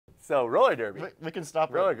So roller derby. We can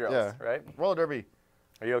stop Roller it. girls, Yeah. right? Roller derby.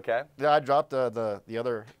 Are you okay? Yeah, I dropped the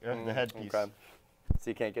other the headpiece. Okay. So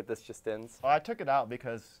you can't get this just ins? Well, I took it out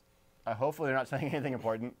because hopefully they're not saying anything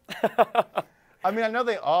important. I mean, I know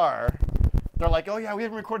they are. They're like, oh yeah, we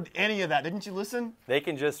haven't recorded any of that. Didn't you listen? They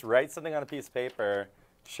can just write something on a piece of paper,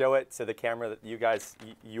 show it to the camera that you guys,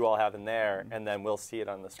 you all have in there, and then we'll see it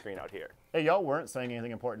on the screen out here. Hey, y'all weren't saying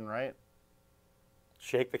anything important, right?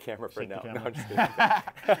 Shake the camera for Shake the no. camera. No, I'm just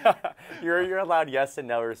kidding. You're allowed yes and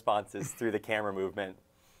no responses through the camera movement.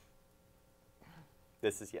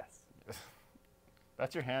 This is yes.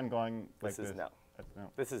 That's your hand going like This is no. That's no.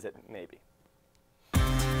 This is it, maybe.